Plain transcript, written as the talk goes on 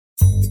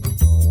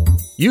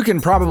You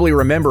can probably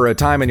remember a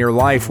time in your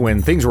life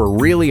when things were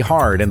really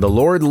hard and the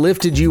Lord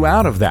lifted you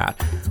out of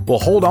that. Well,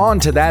 hold on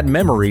to that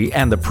memory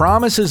and the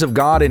promises of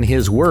God in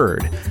His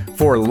Word,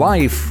 for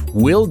life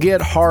will get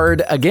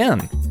hard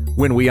again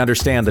when we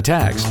understand the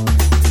text.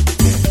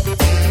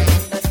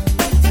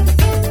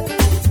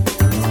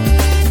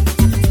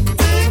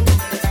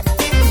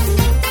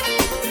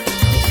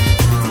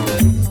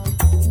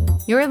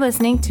 You're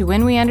listening to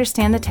When We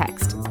Understand the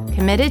Text,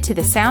 committed to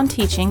the sound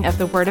teaching of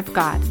the Word of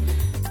God.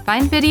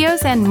 Find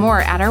videos and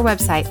more at our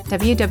website,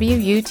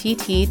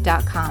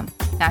 www.utt.com.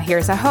 Now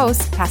here's our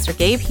host, Pastor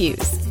Gabe Hughes.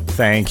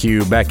 Thank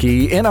you,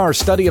 Becky. In our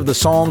study of the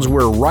Psalms,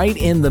 we're right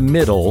in the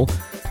middle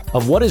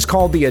of what is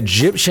called the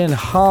Egyptian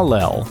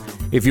Hallel.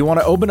 If you want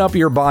to open up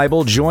your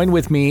Bible, join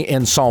with me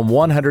in Psalm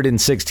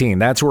 116.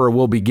 That's where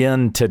we'll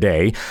begin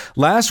today.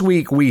 Last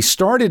week, we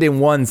started in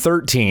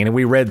 113, and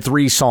we read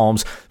 3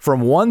 Psalms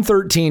from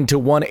 113 to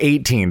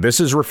 118.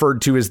 This is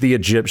referred to as the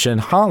Egyptian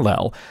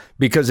Hallel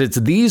because it's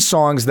these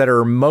songs that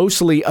are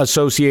mostly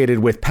associated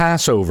with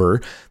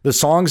Passover, the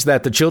songs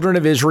that the children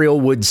of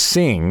Israel would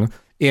sing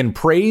in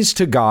praise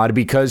to God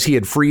because He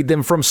had freed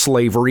them from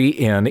slavery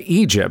in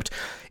Egypt.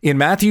 In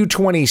Matthew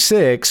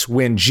 26,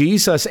 when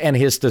Jesus and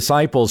His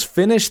disciples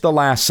finished the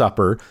Last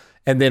Supper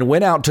and then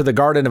went out to the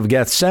Garden of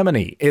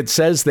Gethsemane, it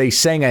says they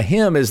sang a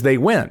hymn as they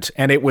went,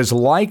 and it was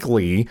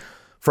likely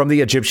from the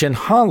Egyptian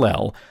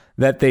Hallel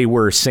that they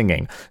were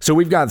singing. So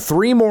we've got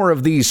 3 more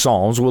of these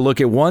psalms. We'll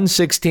look at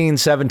 116,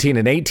 17,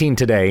 and 18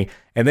 today,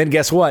 and then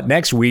guess what?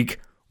 Next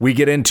week, we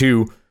get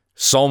into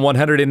Psalm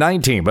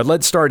 119. But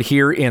let's start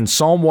here in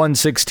Psalm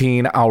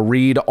 116. I'll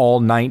read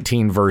all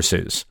 19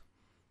 verses.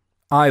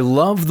 I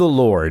love the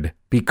Lord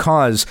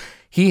because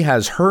He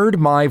has heard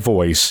my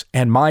voice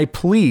and my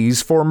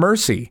pleas for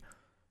mercy.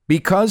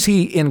 Because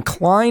He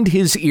inclined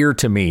His ear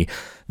to me,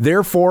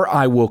 therefore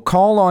I will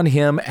call on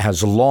Him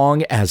as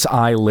long as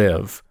I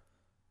live.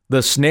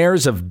 The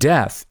snares of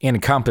death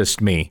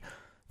encompassed me.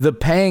 The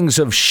pangs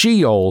of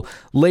Sheol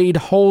laid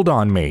hold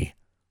on me.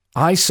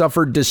 I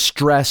suffered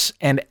distress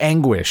and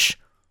anguish.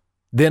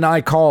 Then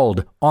I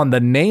called on the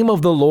name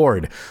of the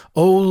Lord.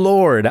 O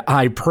Lord,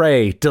 I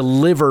pray,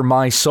 deliver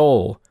my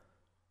soul.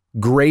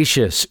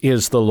 Gracious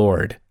is the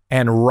Lord,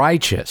 and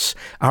righteous.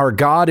 Our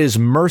God is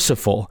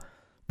merciful.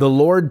 The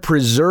Lord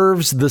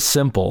preserves the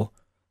simple.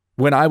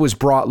 When I was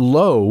brought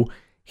low,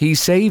 He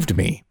saved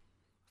me.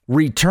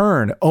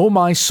 Return, O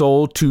my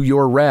soul, to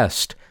your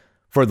rest,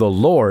 for the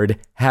Lord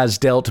has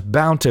dealt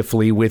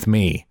bountifully with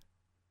me.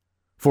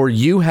 For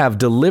you have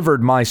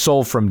delivered my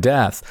soul from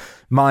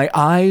death, my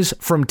eyes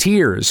from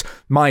tears,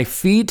 my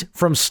feet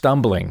from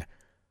stumbling.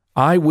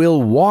 I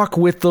will walk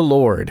with the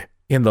Lord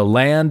in the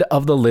land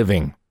of the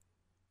living.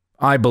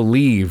 I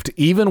believed,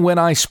 even when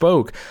I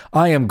spoke,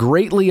 I am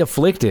greatly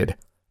afflicted.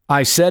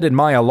 I said in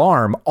my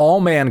alarm, all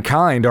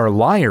mankind are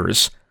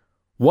liars.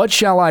 What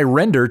shall I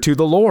render to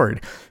the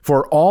Lord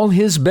for all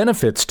His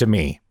benefits to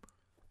me?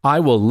 I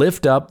will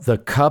lift up the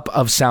cup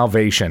of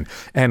salvation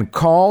and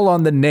call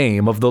on the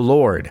name of the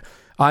Lord.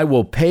 I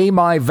will pay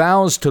my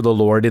vows to the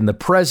Lord in the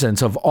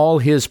presence of all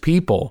His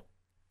people.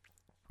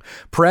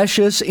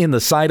 Precious in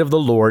the sight of the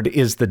Lord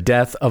is the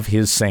death of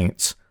His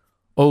saints.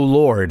 O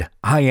Lord,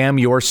 I am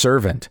your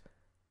servant.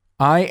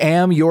 I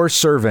am your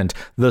servant,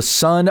 the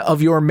son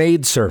of your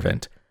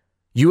maidservant.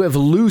 You have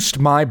loosed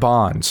my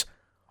bonds.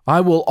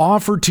 I will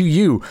offer to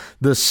you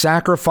the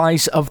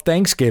sacrifice of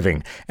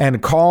thanksgiving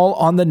and call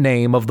on the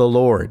name of the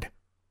Lord.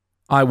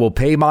 I will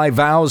pay my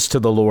vows to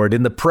the Lord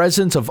in the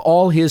presence of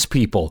all His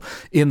people,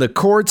 in the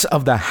courts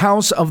of the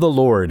house of the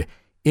Lord,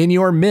 in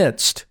your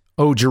midst,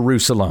 O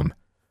Jerusalem.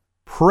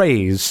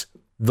 Praise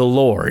the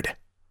Lord.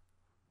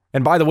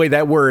 And by the way,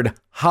 that word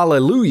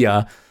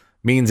hallelujah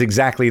means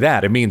exactly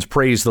that. It means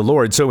praise the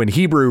Lord. So in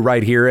Hebrew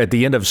right here at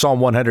the end of Psalm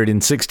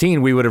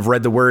 116, we would have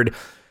read the word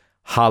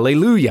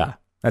hallelujah.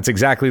 That's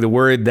exactly the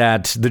word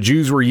that the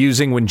Jews were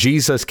using when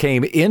Jesus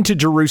came into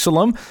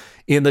Jerusalem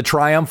in the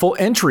triumphal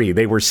entry.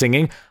 They were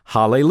singing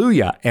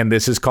hallelujah. And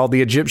this is called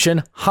the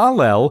Egyptian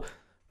Hallel,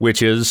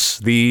 which is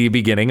the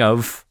beginning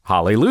of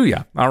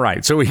hallelujah. All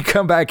right, so we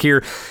come back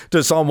here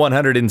to Psalm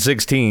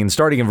 116,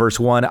 starting in verse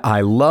 1.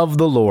 I love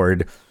the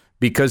Lord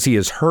because He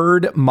has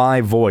heard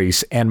my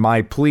voice and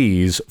my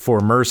pleas for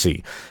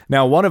mercy.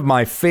 Now, one of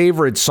my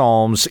favorite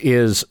Psalms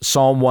is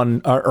Psalm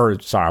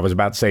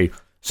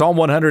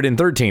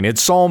 113.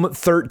 It's Psalm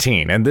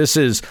 13, and this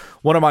is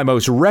one of my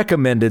most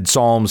recommended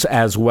Psalms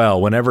as well.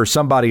 Whenever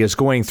somebody is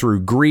going through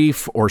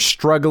grief or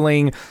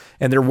struggling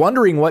and they're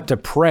wondering what to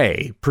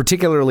pray,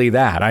 particularly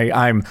that.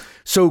 I'm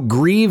so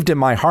grieved in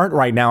my heart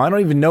right now, I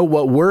don't even know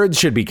what words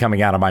should be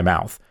coming out of my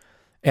mouth.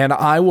 And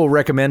I will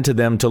recommend to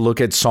them to look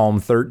at Psalm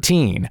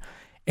 13.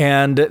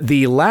 And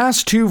the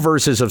last 2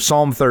 verses of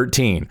Psalm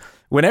 13,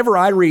 whenever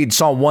I read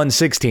Psalm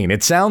 116,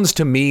 it sounds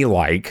to me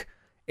like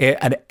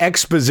an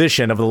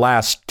exposition of the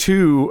last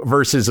 2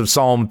 verses of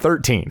Psalm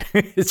 13.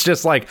 It's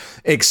just like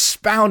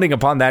expounding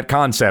upon that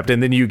concept,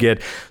 and then you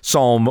get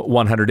Psalm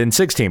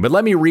 116. But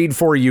let me read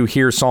for you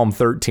here Psalm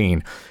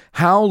 13.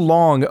 How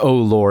long, O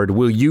Lord,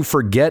 will you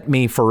forget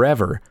me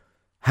forever?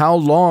 How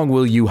long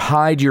will you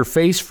hide your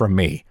face from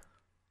me?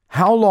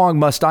 How long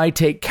must I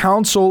take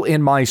counsel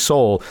in my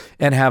soul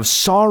and have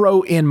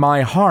sorrow in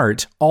my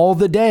heart all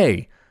the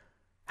day?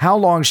 How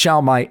long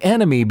shall my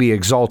enemy be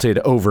exalted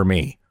over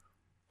me?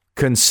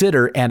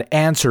 Consider and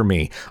answer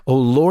me, O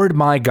Lord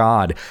my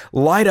God.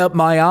 Light up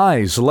my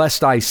eyes,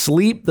 lest I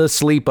sleep the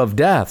sleep of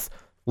death,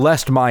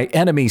 lest my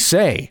enemy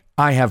say,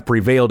 I have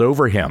prevailed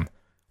over him,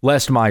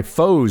 lest my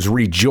foes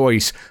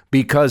rejoice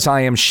because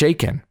I am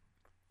shaken.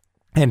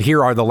 And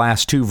here are the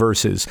last two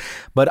verses.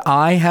 But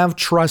I have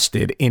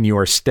trusted in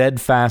your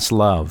steadfast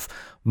love.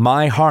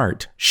 My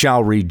heart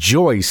shall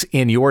rejoice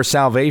in your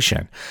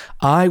salvation.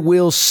 I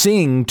will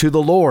sing to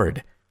the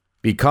Lord,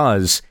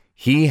 because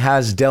he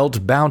has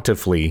dealt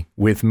bountifully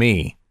with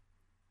me.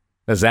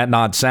 Does that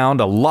not sound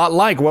a lot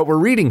like what we're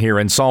reading here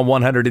in Psalm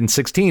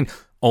 116,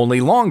 only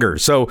longer?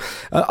 So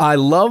I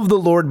love the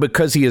Lord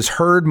because he has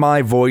heard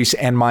my voice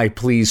and my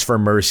pleas for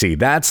mercy.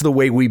 That's the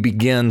way we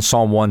begin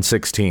Psalm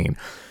 116.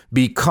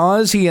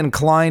 Because he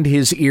inclined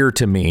his ear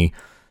to me,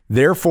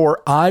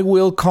 therefore I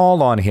will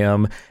call on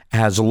him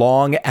as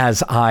long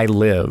as I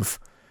live.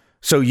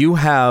 So you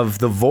have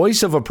the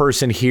voice of a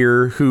person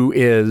here who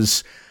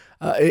is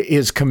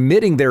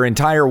committing their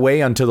entire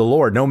way unto the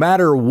Lord. No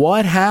matter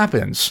what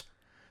happens,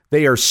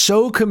 they are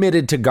so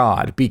committed to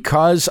God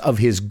because of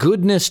his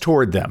goodness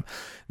toward them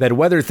that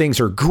whether things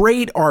are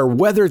great or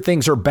whether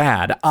things are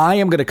bad, I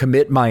am going to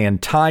commit my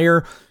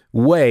entire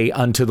way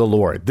unto the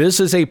Lord. This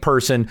is a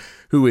person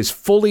who is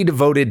fully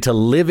devoted to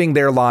living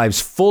their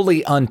lives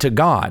fully unto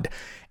God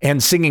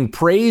and singing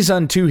praise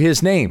unto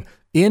his name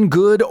in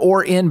good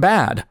or in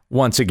bad,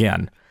 once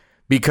again,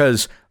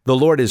 because the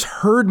Lord has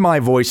heard my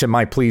voice and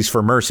my pleas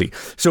for mercy.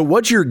 So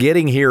what you're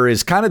getting here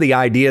is kind of the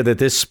idea that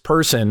this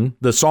person,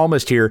 the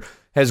psalmist here,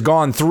 has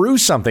gone through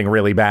something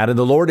really bad and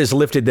the Lord has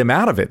lifted them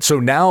out of it. So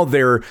now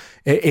they're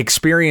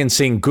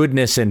experiencing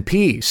goodness and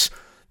peace.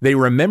 They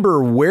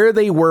remember where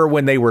they were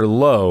when they were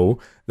low,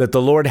 that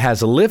the Lord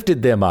has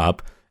lifted them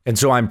up. And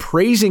so I'm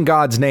praising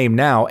God's name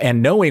now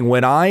and knowing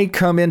when I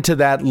come into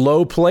that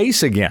low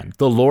place again,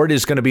 the Lord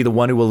is going to be the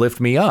one who will lift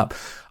me up.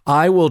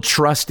 I will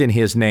trust in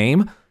his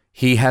name.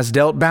 He has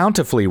dealt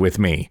bountifully with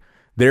me.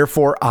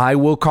 Therefore, I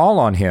will call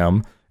on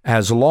him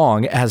as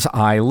long as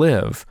I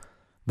live.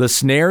 The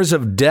snares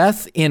of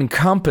death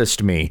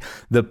encompassed me.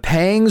 The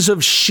pangs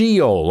of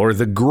Sheol, or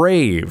the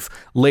grave,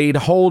 laid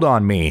hold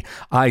on me.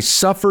 I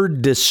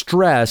suffered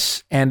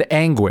distress and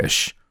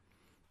anguish.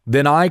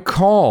 Then I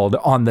called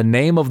on the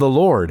name of the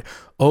Lord.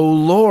 O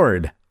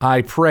Lord,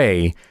 I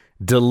pray,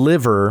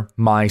 deliver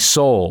my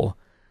soul.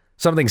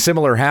 Something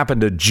similar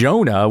happened to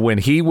Jonah when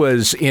he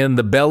was in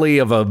the belly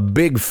of a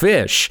big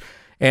fish.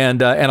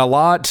 And a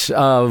lot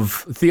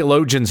of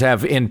theologians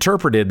have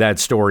interpreted that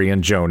story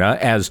in Jonah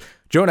as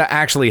Jonah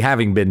actually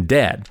having been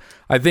dead.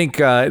 I think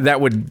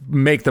that would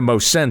make the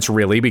most sense,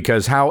 really,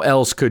 because how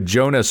else could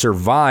Jonah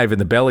survive in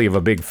the belly of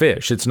a big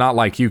fish? It's not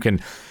like you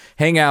can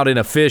hang out in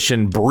a fish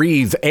and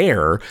breathe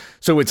air.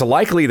 So it's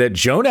likely that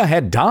Jonah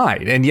had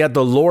died, and yet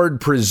the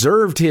Lord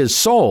preserved his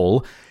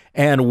soul.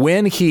 And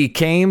when he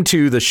came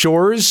to the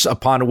shores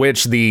upon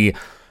which the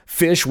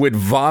fish would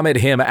vomit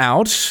him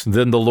out,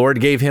 then the Lord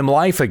gave him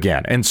life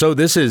again. And so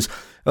this is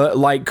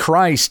like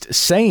Christ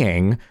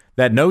saying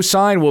that no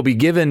sign will be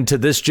given to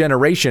this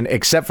generation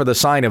except for the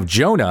sign of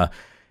Jonah.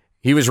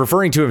 He was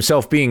referring to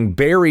himself being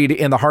buried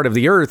in the heart of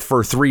the earth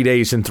for 3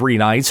 days and 3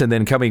 nights and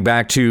then coming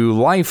back to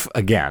life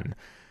again.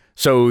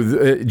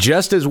 So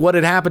just as what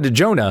had happened to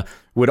Jonah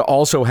would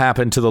also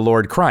happen to the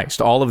Lord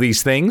Christ. All of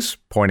these things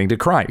pointing to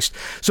Christ.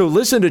 So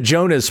listen to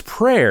Jonah's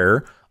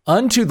prayer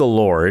unto the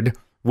Lord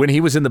when he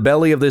was in the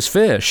belly of this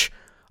fish.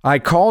 I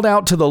called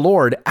out to the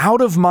Lord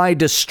out of my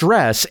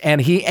distress,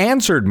 and he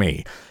answered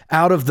me.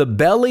 Out of the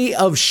belly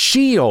of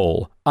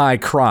Sheol I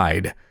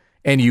cried,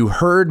 and you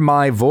heard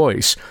my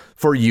voice.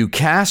 For you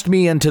cast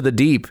me into the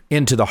deep,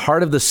 into the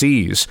heart of the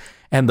seas,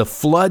 and the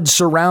flood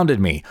surrounded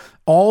me.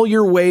 All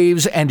your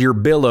waves and your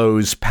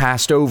billows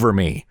passed over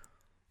me.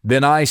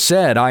 Then I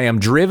said, I am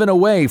driven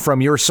away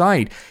from your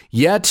sight,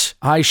 yet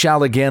I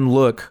shall again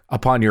look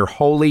upon your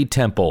holy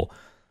temple.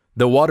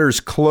 The waters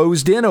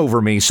closed in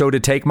over me so to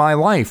take my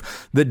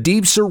life. The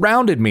deep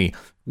surrounded me.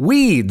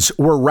 Weeds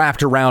were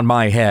wrapped around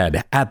my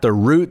head at the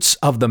roots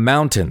of the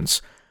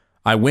mountains.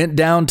 I went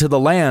down to the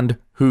land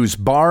whose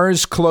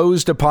bars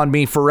closed upon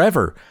me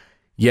forever.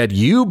 Yet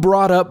you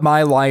brought up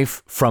my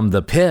life from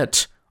the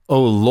pit,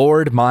 O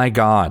Lord my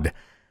God.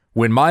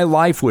 When my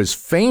life was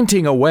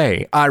fainting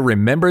away, I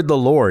remembered the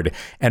Lord,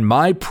 and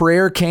my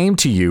prayer came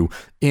to you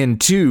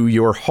into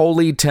your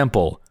holy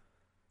temple.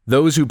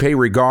 Those who pay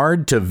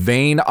regard to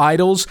vain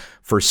idols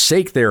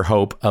forsake their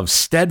hope of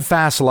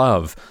steadfast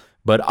love.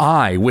 But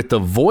I, with the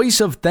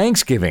voice of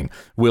thanksgiving,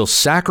 will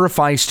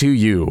sacrifice to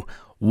you.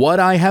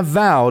 What I have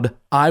vowed,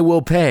 I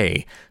will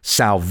pay.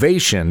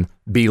 Salvation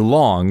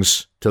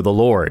belongs to the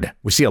Lord.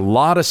 We see a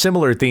lot of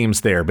similar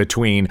themes there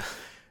between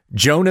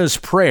Jonah's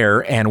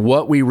prayer and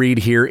what we read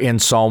here in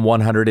Psalm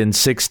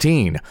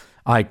 116.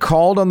 I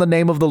called on the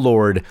name of the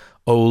Lord.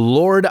 O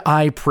Lord,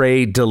 I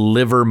pray,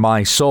 deliver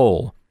my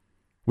soul.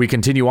 We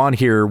continue on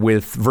here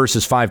with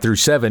verses 5 through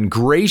 7.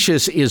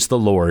 Gracious is the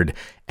Lord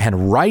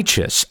and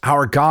righteous.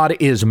 Our God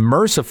is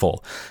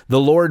merciful. The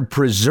Lord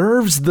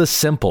preserves the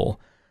simple.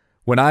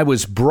 When I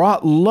was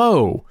brought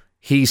low,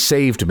 he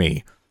saved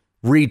me.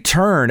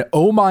 Return,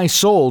 O my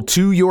soul,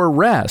 to your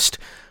rest,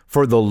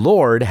 for the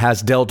Lord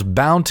has dealt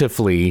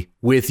bountifully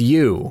with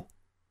you.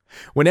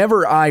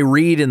 Whenever I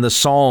read in the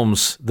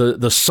Psalms,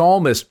 the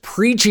psalmist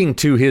preaching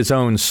to his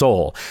own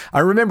soul, I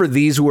remember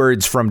these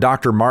words from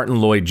Dr.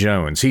 Martin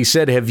Lloyd-Jones. He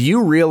said, have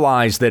you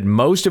realized that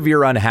most of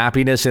your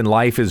unhappiness in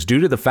life is due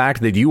to the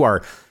fact that you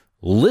are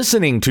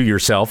listening to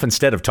yourself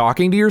instead of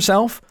talking to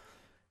yourself?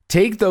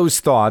 Take those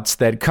thoughts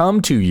that come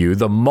to you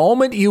the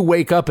moment you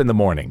wake up in the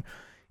morning.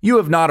 You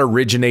have not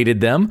originated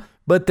them,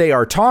 but they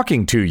are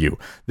talking to you.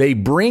 They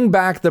bring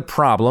back the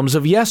problems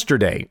of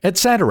yesterday,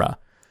 etc.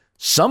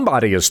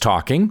 Somebody is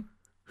talking.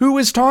 Who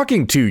is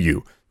talking to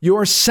you?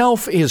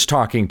 Yourself is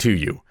talking to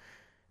you.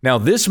 Now,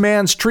 this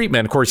man's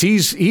treatment, of course,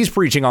 he's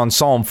preaching on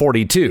Psalm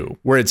 42,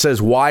 where it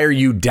says, why are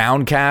you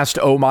downcast,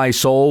 O my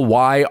soul?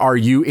 Why are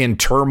you in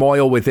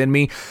turmoil within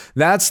me?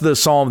 That's the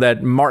psalm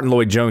that Martin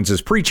Lloyd-Jones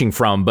is preaching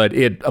from, but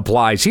it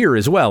applies here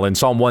as well in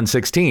Psalm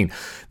 116.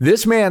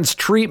 This man's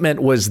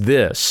treatment was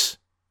this.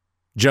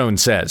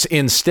 Jones says,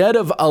 instead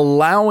of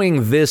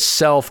allowing this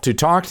self to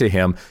talk to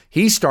him,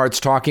 he starts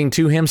talking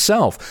to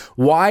himself.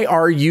 Why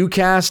are you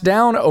cast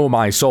down, O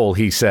my soul,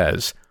 he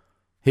says.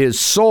 His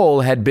soul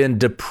had been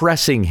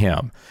depressing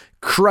him,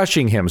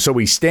 crushing him. So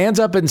he stands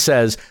up and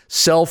says,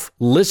 self,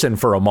 listen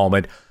for a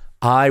moment.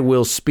 I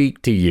will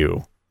speak to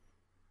you.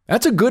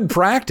 That's a good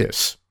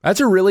practice.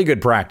 That's a really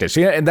good practice.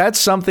 Yeah, and that's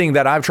something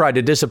that I've tried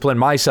to discipline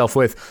myself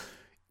with.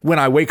 When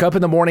I wake up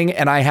in the morning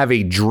and I have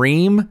a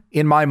dream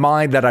in my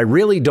mind that I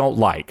really don't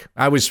like,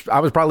 I was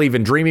probably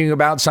even dreaming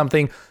about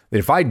something that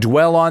if I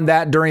dwell on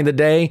that during the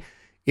day,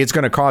 it's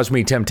going to cause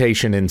me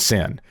temptation and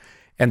sin.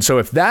 And so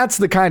if that's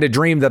the kind of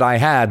dream that I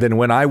had, then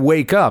when I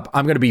wake up,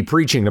 I'm going to be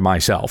preaching to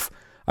myself.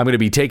 I'm going to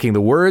be taking the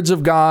words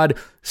of God,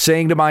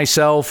 saying to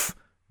myself,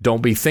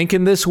 don't be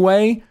thinking this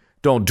way.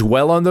 Don't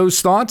dwell on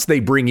those thoughts. They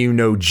bring you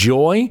no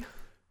joy.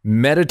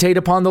 Meditate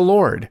upon the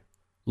Lord.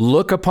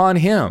 Look upon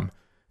him.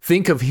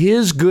 Think of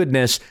his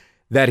goodness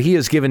that he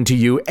has given to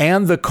you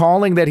and the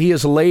calling that he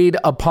has laid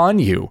upon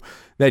you,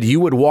 that you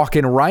would walk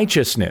in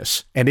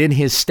righteousness and in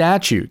his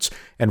statutes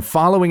and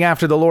following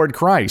after the Lord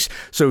Christ.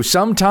 So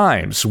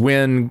sometimes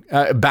when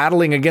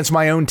battling against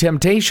my own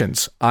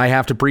temptations, I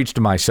have to preach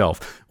to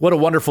myself. What a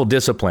wonderful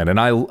discipline. And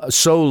I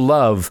so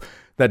love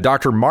that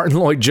Dr. Martin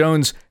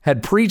Lloyd-Jones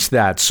had preached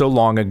that so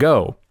long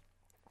ago.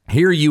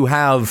 Here you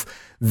have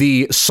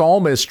the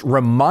psalmist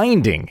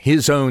reminding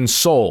his own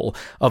soul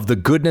of the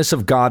goodness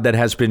of God that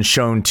has been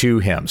shown to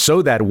him,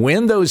 so that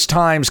when those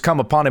times come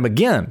upon him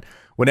again,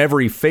 whenever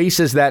he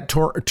faces that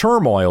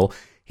turmoil,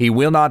 he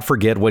will not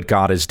forget what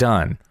God has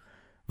done.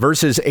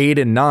 Verses 8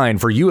 and 9,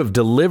 for you have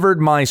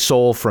delivered my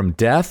soul from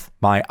death,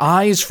 my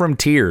eyes from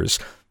tears,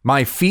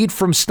 my feet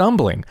from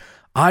stumbling.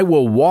 I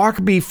will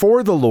walk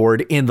before the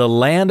Lord in the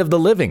land of the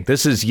living.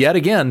 This is yet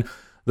again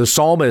the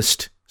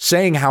psalmist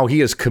saying how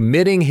he is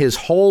committing his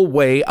whole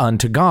way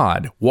unto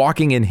God,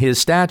 walking in his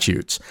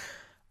statutes.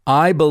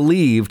 I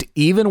believed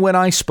even when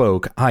I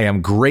spoke, I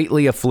am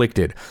greatly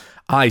afflicted.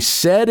 I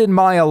said in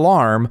my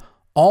alarm,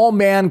 all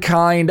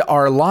mankind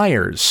are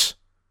liars.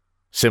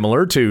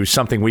 Similar to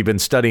something we've been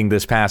studying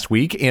this past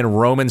week in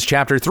Romans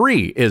chapter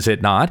 3, is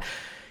it not?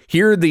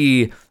 Here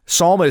the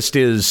psalmist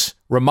is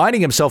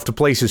reminding himself to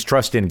place his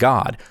trust in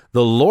God.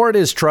 The Lord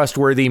is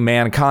trustworthy,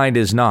 mankind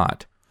is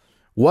not.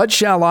 What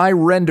shall I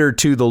render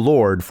to the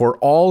Lord for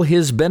all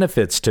his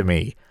benefits to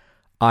me?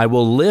 I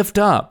will lift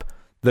up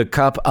the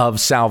cup of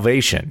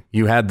salvation.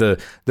 You had the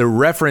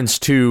reference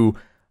to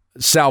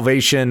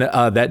salvation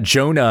that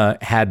Jonah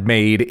had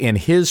made in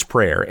his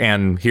prayer.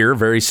 And here,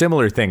 very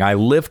similar thing. I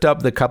lift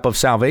up the cup of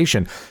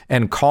salvation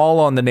and call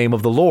on the name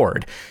of the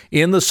Lord.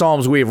 In the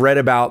Psalms, we have read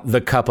about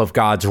the cup of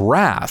God's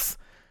wrath.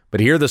 But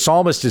here the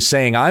psalmist is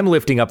saying, I'm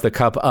lifting up the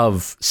cup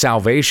of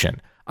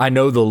salvation. I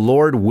know the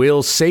Lord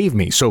will save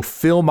me, so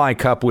fill my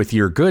cup with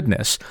your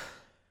goodness.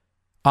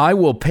 I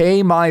will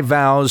pay my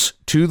vows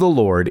to the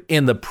Lord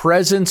in the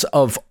presence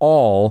of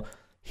all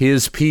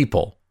his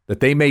people, that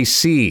they may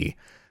see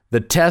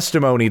the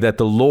testimony that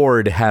the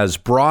Lord has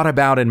brought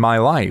about in my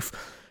life.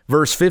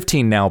 Verse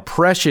 15 now,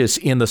 precious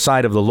in the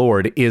sight of the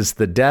Lord is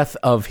the death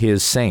of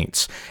his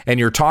saints. And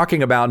you're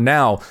talking about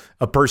now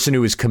a person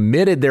who has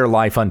committed their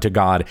life unto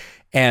God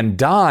and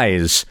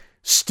dies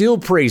still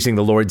praising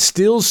the Lord,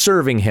 still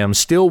serving him,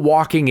 still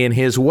walking in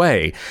his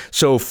way.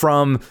 So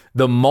from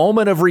the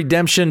moment of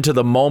redemption to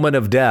the moment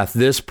of death,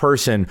 this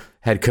person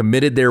had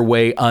committed their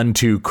way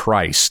unto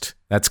Christ.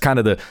 That's kind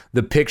of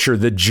the picture,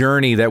 the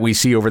journey that we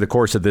see over the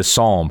course of this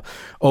psalm.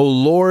 O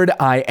Lord,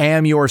 I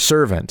am your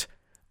servant.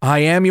 I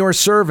am your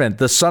servant,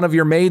 the son of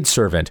your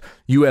maidservant.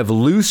 You have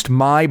loosed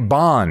my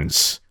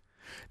bonds.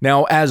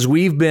 Now, as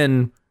we've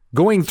been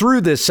going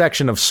through this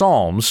section of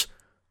Psalms,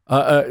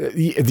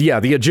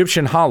 the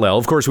Egyptian Hallel,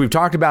 of course, we've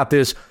talked about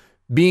this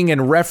being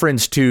in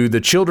reference to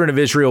the children of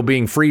Israel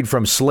being freed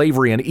from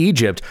slavery in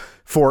Egypt.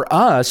 For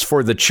us,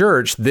 for the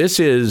church, this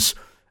is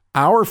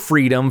our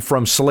freedom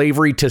from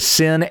slavery to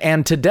sin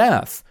and to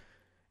death.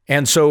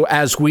 And so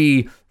as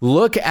we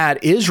look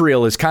at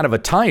Israel as kind of a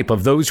type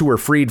of those who were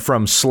freed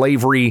from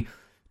slavery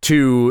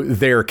to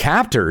their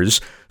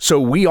captors, so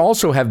we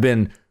also have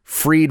been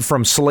freed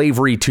from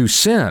slavery to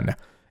sin.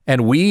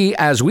 And we,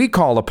 as we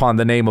call upon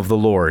the name of the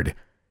Lord,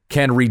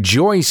 can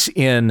rejoice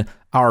in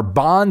our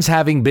bonds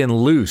having been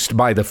loosed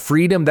by the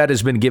freedom that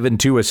has been given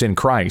to us in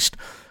Christ.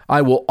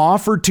 I will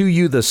offer to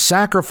you the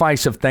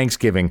sacrifice of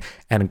thanksgiving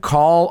and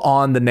call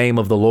on the name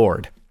of the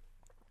Lord.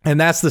 And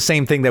that's the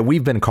same thing that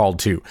we've been called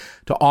to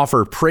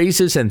offer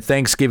praises and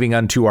thanksgiving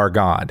unto our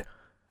God.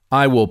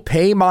 I will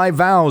pay my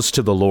vows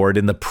to the Lord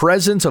in the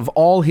presence of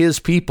all his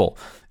people,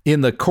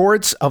 in the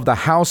courts of the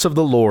house of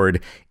the Lord,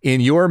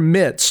 in your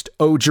midst,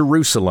 O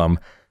Jerusalem.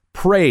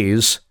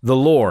 Praise the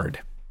Lord.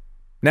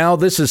 Now,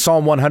 this is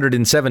Psalm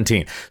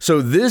 117.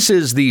 So this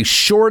is the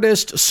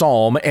shortest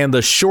psalm and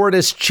the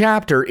shortest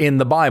chapter in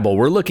the Bible.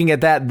 We're looking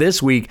at that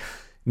this week.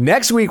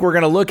 Next week, we're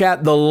going to look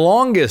at the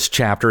longest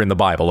chapter in the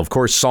Bible, of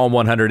course, Psalm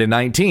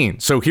 119.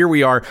 So here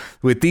we are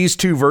with these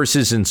two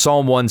verses in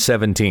Psalm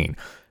 117.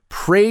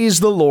 Praise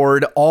the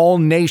Lord, all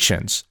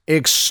nations.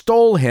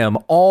 Extol him,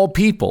 all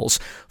peoples.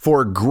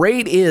 For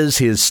great is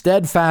his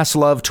steadfast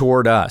love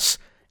toward us,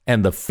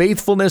 and the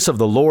faithfulness of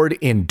the Lord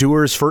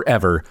endures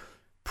forever.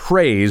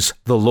 Praise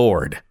the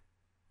Lord.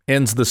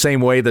 Ends the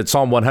same way that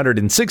Psalm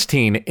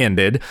 116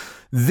 ended.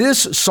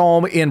 This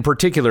psalm in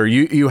particular,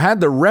 you had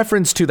the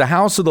reference to the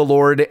house of the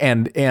Lord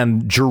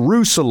and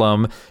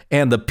Jerusalem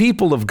and the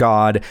people of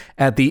God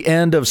at the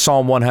end of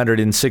Psalm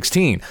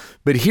 116.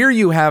 But here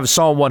you have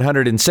Psalm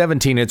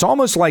 117. It's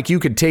almost like you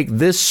could take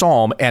this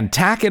psalm and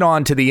tack it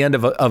on to the end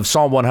of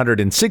Psalm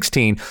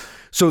 116.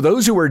 So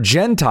those who are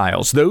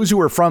Gentiles, those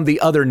who are from the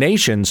other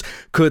nations,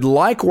 could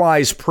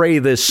likewise pray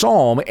this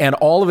psalm, and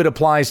all of it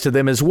applies to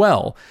them as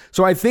well.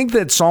 So I think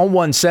that Psalm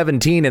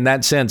 117, in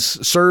that sense,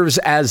 serves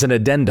as an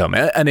addendum,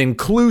 an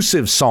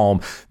inclusive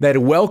psalm that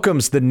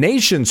welcomes the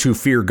nations who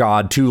fear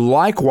God to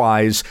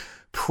likewise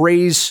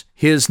praise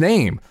his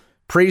name.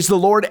 Praise the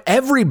Lord,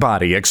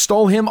 everybody.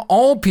 Extol him,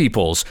 all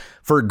peoples.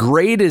 For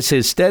great is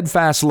his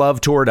steadfast love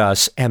toward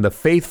us, and the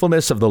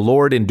faithfulness of the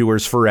Lord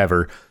endures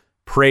forever.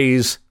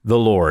 Praise the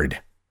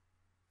Lord.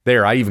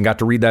 There, I even got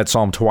to read that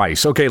psalm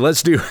twice. Okay,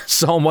 let's do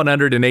Psalm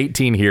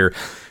 118 here,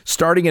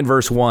 starting in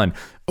verse 1.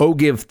 Oh,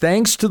 give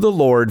thanks to the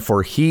Lord,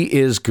 for he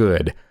is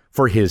good,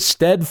 for his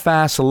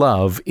steadfast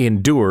love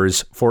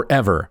endures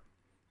forever.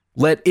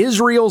 Let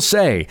Israel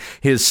say,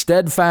 his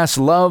steadfast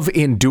love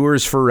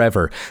endures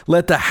forever.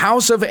 Let the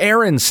house of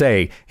Aaron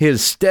say,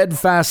 his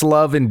steadfast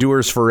love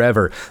endures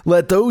forever.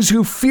 Let those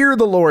who fear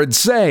the Lord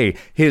say,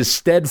 his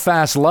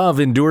steadfast love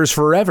endures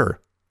forever.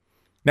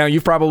 Now,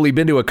 you've probably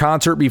been to a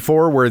concert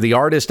before where the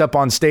artist up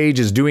on stage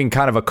is doing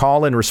kind of a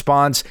call and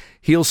response.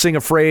 He'll sing a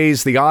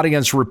phrase, the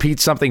audience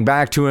repeats something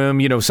back to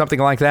him, something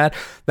like that.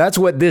 That's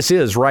what this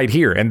is right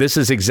here. And this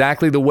is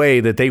exactly the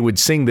way that they would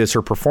sing this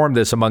or perform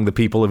this among the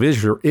people of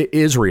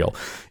Israel.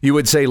 You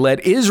would say, let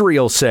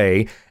Israel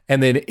say,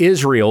 and then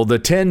Israel, the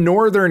 10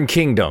 northern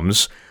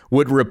kingdoms,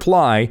 would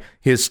reply,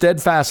 his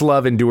steadfast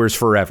love endures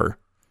forever.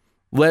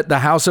 Let the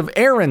house of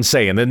Aaron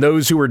say, and then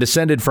those who are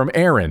descended from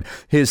Aaron,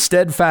 his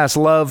steadfast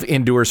love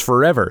endures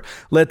forever.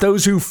 Let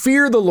those who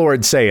fear the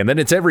Lord say, and then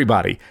it's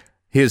everybody,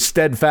 his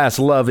steadfast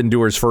love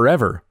endures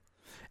forever.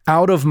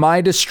 Out of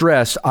my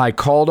distress, I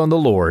called on the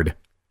Lord.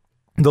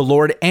 The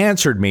Lord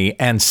answered me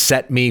and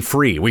set me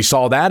free. We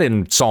saw that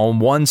in Psalm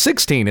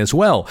 116 as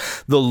well.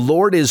 The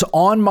Lord is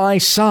on my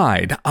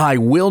side. I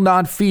will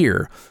not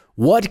fear.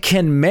 What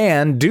can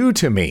man do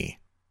to me?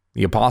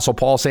 The Apostle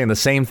Paul saying the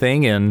same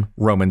thing in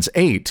Romans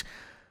 8.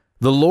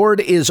 The Lord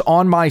is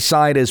on my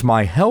side as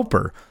my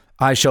helper.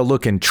 I shall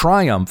look in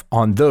triumph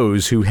on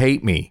those who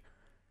hate me.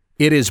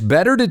 It is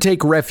better to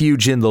take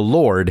refuge in the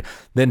Lord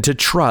than to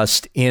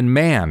trust in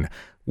man.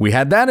 We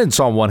had that in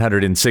Psalm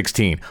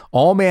 116.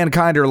 All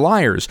mankind are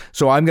liars,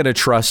 so I'm going to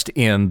trust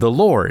in the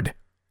Lord.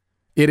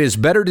 It is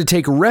better to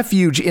take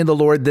refuge in the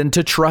Lord than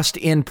to trust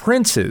in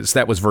princes.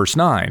 That was verse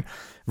 9.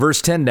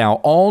 Verse 10 now,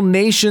 all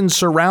nations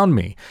surround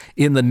me.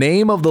 In the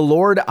name of the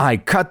Lord, I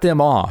cut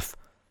them off.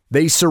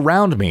 They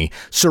surrounded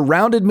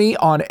me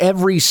on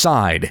every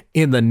side.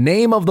 In the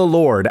name of the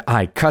Lord,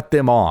 I cut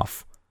them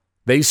off.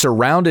 They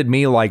surrounded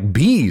me like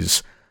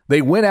bees.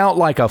 They went out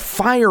like a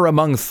fire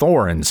among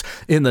thorns.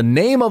 In the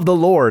name of the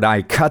Lord,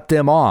 I cut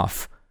them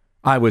off.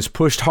 I was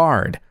pushed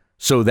hard,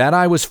 so that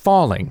I was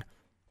falling,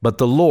 but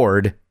the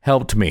Lord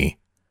helped me.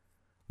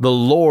 The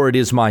Lord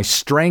is my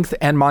strength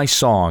and my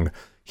song.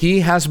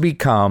 He has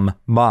become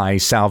my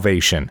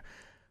salvation.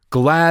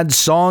 Glad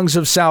songs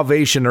of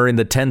salvation are in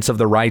the tents of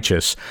the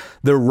righteous.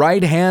 The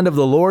right hand of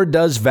the Lord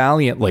does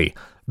valiantly.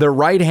 The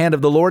right hand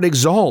of the Lord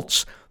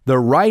exalts. The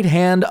right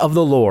hand of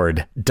the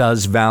Lord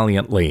does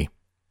valiantly.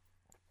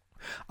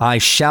 I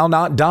shall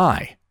not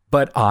die,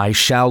 but I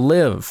shall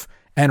live,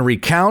 and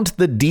recount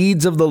the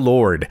deeds of the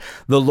Lord.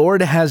 The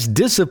Lord has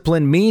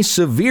disciplined me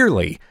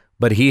severely,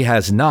 but he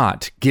has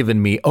not given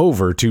me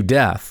over to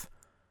death.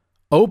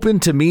 Open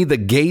to me the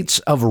gates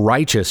of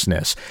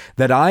righteousness,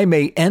 that I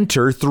may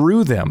enter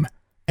through them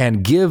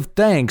and give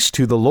thanks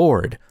to the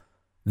Lord.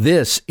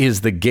 This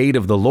is the gate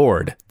of the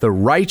Lord. The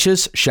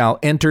righteous shall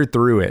enter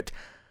through it.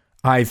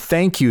 I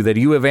thank you that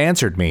you have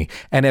answered me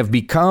and have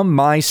become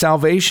my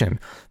salvation.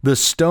 The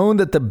stone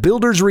that the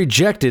builders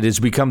rejected has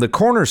become the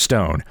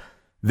cornerstone.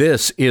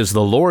 This is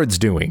the Lord's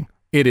doing.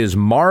 It is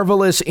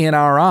marvelous in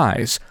our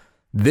eyes.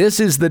 This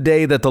is the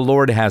day that the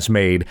Lord has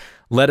made.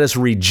 Let us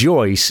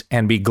rejoice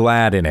and be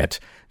glad in it.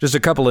 Just a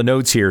couple of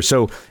notes here.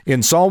 So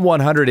in Psalm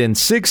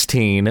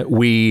 116,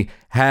 we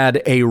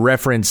had a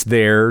reference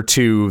there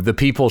to the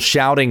people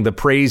shouting the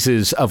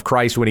praises of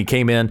Christ when he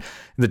came in,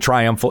 the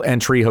triumphal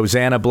entry,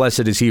 Hosanna,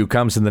 blessed is he who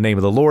comes in the name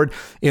of the Lord.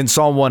 In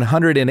Psalm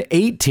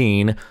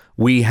 118,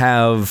 we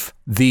have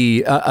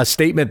a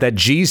statement that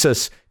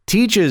Jesus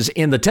teaches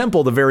in the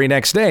temple the very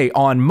next day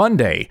on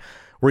Monday,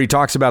 where he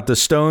talks about the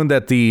stone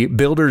that the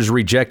builders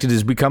rejected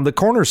has become the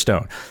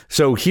cornerstone.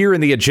 So here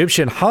in the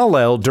Egyptian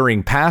Hallel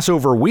during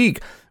Passover week,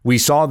 we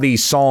saw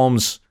these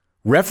Psalms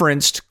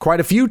referenced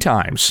quite a few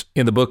times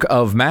in the book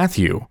of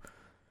Matthew.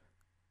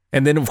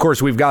 And then, of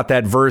course, we've got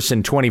that verse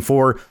in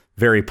 24,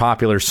 very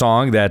popular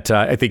song that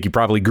I think you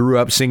probably grew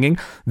up singing.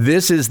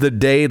 This is the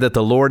day that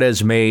the Lord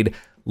has made.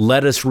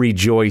 Let us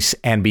rejoice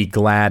and be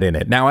glad in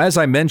it. Now, as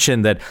I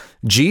mentioned that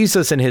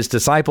Jesus and his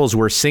disciples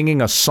were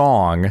singing a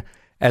song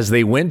as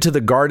they went to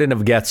the Garden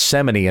of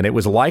Gethsemane, and it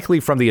was likely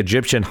from the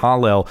Egyptian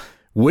Hallel,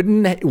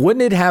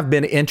 wouldn't it have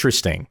been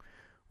interesting?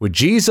 With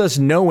Jesus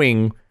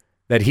knowing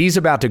that he's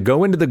about to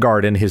go into the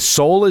garden, his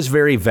soul is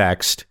very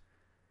vexed.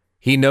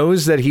 He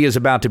knows that he is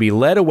about to be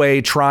led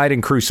away, tried,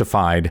 and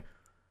crucified.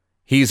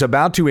 He's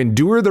about to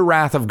endure the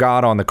wrath of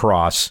God on the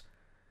cross.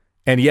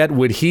 And yet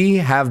would he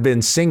have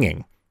been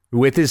singing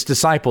with his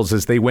disciples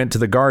as they went to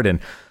the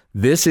garden,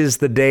 "This is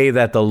the day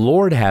that the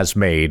Lord has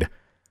made.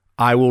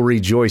 I will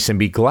rejoice and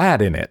be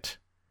glad in it."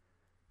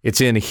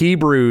 It's in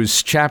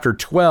Hebrews chapter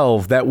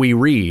 12 that we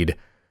read,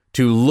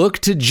 "To look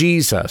to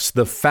Jesus,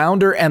 the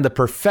founder and the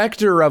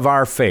perfecter of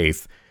our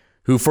faith,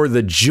 who for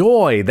the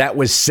joy that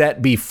was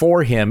set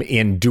before him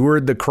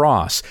endured the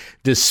cross,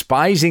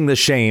 despising the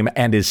shame,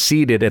 and is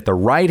seated at the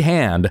right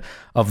hand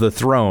of the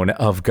throne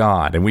of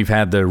God." And we've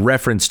had the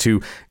reference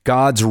to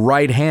God's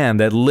right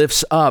hand that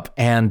lifts up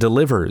and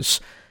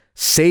delivers.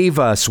 Save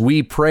us,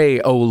 we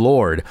pray, O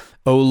Lord.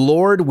 O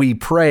Lord, we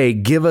pray,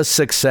 give us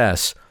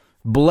success.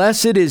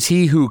 Blessed is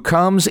he who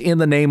comes in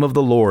the name of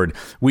the Lord.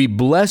 We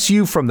bless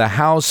you from the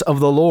house of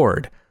the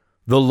Lord.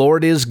 The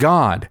Lord is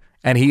God,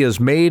 and he has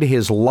made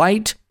his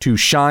light to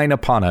shine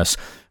upon us.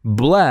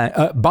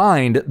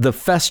 Bind the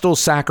festal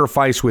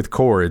sacrifice with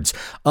cords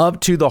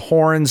up to the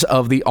horns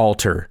of the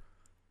altar.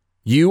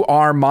 You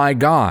are my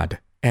God,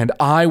 and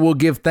I will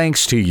give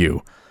thanks to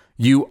you.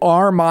 You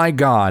are my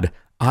God,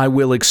 I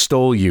will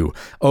extol you.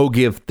 Oh,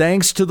 give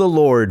thanks to the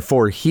Lord,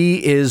 for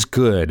he is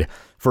good,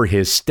 for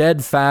his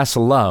steadfast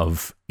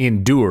love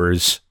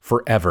endures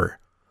forever.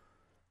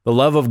 The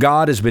love of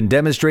God has been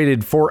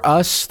demonstrated for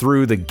us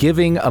through the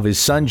giving of his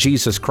Son,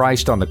 Jesus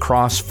Christ, on the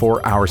cross for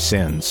our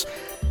sins.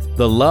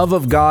 The love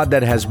of God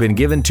that has been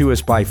given to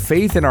us by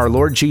faith in our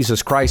Lord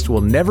Jesus Christ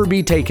will never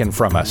be taken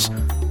from us.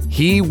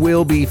 He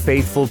will be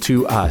faithful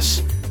to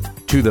us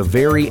to the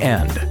very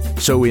end.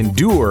 So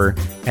endure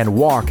and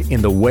walk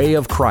in the way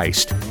of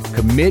Christ.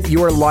 Commit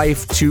your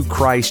life to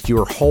Christ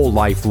your whole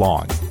life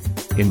long.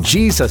 In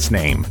Jesus'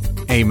 name,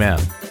 amen.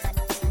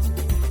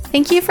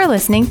 Thank you for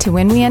listening to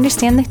When We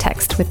Understand the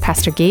Text with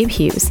Pastor Gabe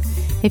Hughes.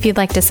 If you'd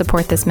like to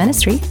support this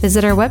ministry,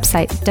 visit our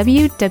website,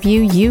 www.utt.com,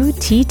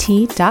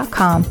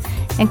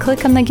 and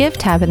click on the Give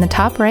tab in the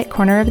top right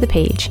corner of the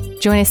page.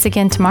 Join us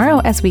again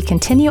tomorrow as we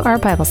continue our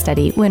Bible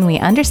study when we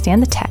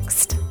understand the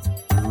text.